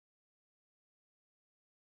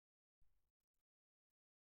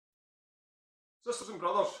Sisters and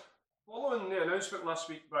brothers, following the announcement last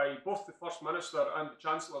week by both the First Minister and the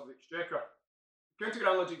Chancellor of the Exchequer, the County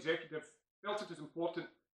RWCGM felt it was important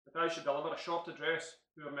that I should deliver a short address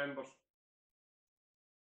to our members.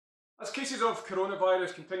 As cases of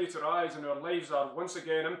coronavirus continue to rise and our lives are once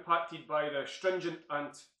again impacted by the stringent and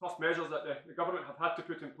tough measures that the government have had to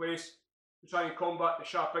put in place to try and combat the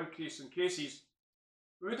sharp increase in cases,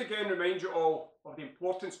 we would again remind you all of the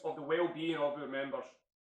importance of the well-being of our members.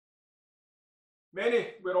 Many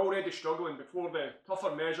were already struggling before the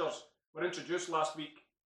tougher measures were introduced last week,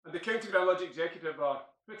 and the County Grandlodge Executive are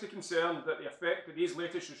pretty concerned that the effect that these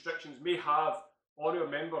latest restrictions may have on our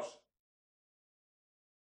members.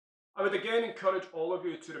 I would again encourage all of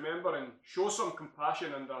you to remember and show some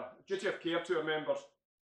compassion and a duty of care to our members.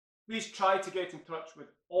 Please try to get in touch with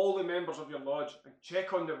all the members of your lodge and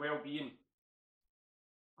check on their well-being.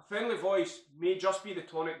 A friendly voice may just be the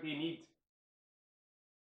tonic they need.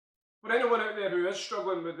 For anyone out there who is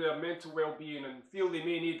struggling with their mental well-being and feel they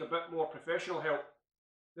may need a bit more professional help,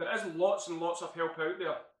 there is lots and lots of help out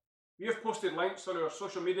there. We have posted links on our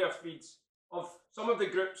social media feeds of some of the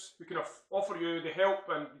groups who can offer you the help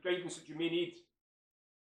and the guidance that you may need.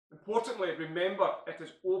 Importantly, remember it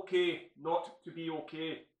is okay not to be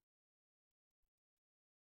okay.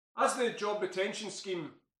 As the job retention scheme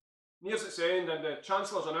nears its end and the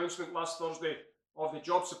Chancellor's announcement last Thursday of the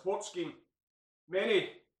job support scheme, many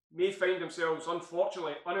may find themselves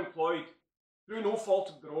unfortunately unemployed through no fault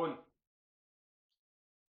of their own.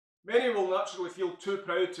 Many will naturally feel too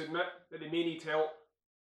proud to admit that they may need help.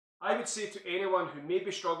 I would say to anyone who may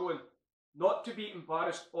be struggling not to be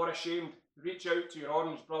embarrassed or ashamed to reach out to your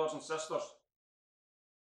Orange brothers and sisters.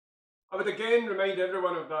 I would again remind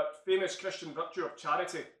everyone of that famous Christian virtue of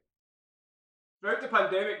charity. Throughout the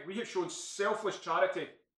pandemic, we have shown selfless charity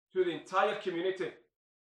to the entire community.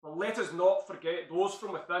 But let us not forget those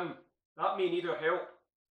from within that may need our help.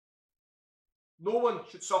 No one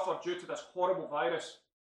should suffer due to this horrible virus.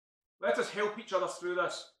 Let us help each other through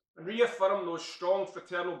this and reaffirm those strong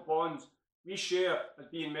fraternal bonds we share as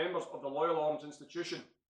being members of the Loyal Orange institution.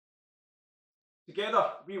 Together,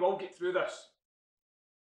 we will get through this.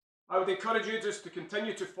 I would encourage you just to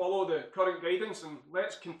continue to follow the current guidance, and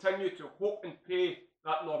let's continue to hope and pray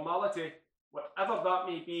that normality, whatever that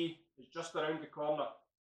may be, is just around the corner.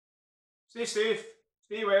 Stay safe,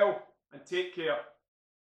 stay well, and take care.